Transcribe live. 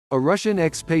A Russian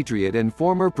expatriate and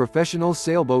former professional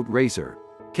sailboat racer,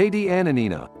 Katie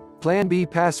Ananina, Plan B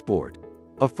Passport,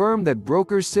 a firm that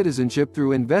brokers citizenship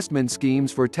through investment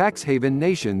schemes for tax haven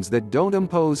nations that don't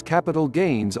impose capital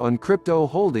gains on crypto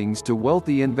holdings to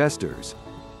wealthy investors.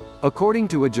 According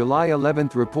to a July 11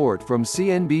 report from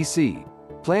CNBC,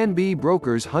 Plan B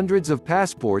brokers hundreds of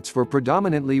passports for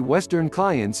predominantly Western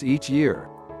clients each year.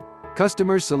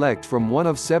 Customers select from one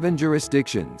of 7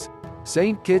 jurisdictions: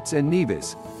 St. Kitts and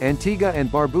Nevis, Antigua and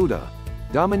Barbuda,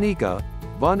 Dominica,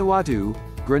 Vanuatu,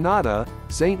 Grenada,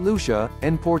 St. Lucia,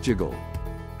 and Portugal.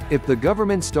 If the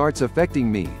government starts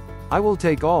affecting me, I will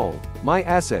take all my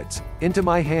assets into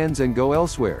my hands and go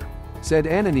elsewhere, said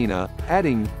Ananina,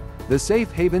 adding, the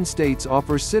safe haven states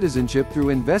offer citizenship through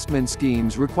investment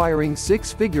schemes requiring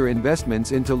 6-figure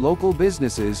investments into local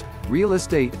businesses, real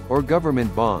estate, or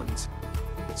government bonds.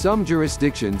 Some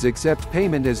jurisdictions accept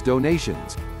payment as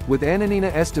donations, with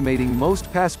Ananina estimating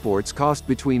most passports cost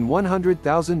between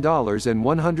 $100,000 and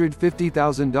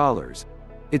 $150,000.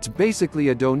 It's basically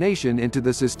a donation into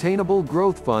the Sustainable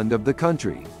Growth Fund of the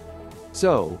country.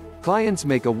 So, clients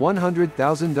make a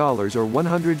 $100,000 or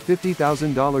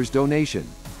 $150,000 donation,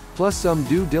 plus some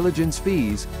due diligence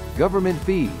fees, government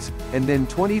fees, and then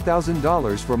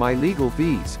 $20,000 for my legal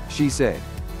fees, she said.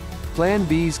 Plan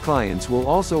B's clients will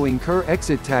also incur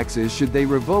exit taxes should they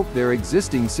revoke their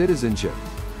existing citizenship.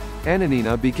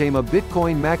 Ananina became a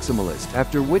Bitcoin maximalist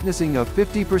after witnessing a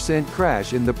 50%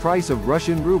 crash in the price of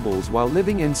Russian rubles while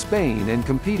living in Spain and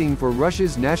competing for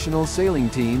Russia's national sailing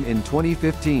team in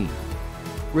 2015.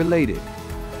 Related.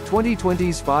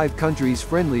 2020's 5 countries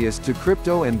friendliest to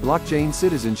crypto and blockchain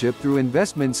citizenship through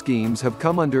investment schemes have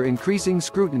come under increasing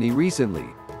scrutiny recently,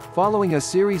 following a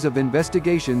series of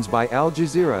investigations by Al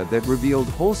Jazeera that revealed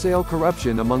wholesale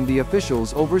corruption among the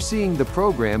officials overseeing the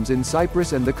programs in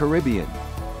Cyprus and the Caribbean,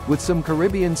 with some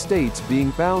Caribbean states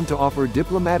being found to offer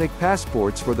diplomatic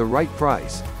passports for the right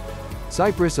price.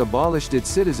 Cyprus abolished its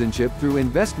citizenship through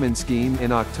investment scheme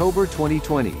in October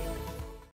 2020.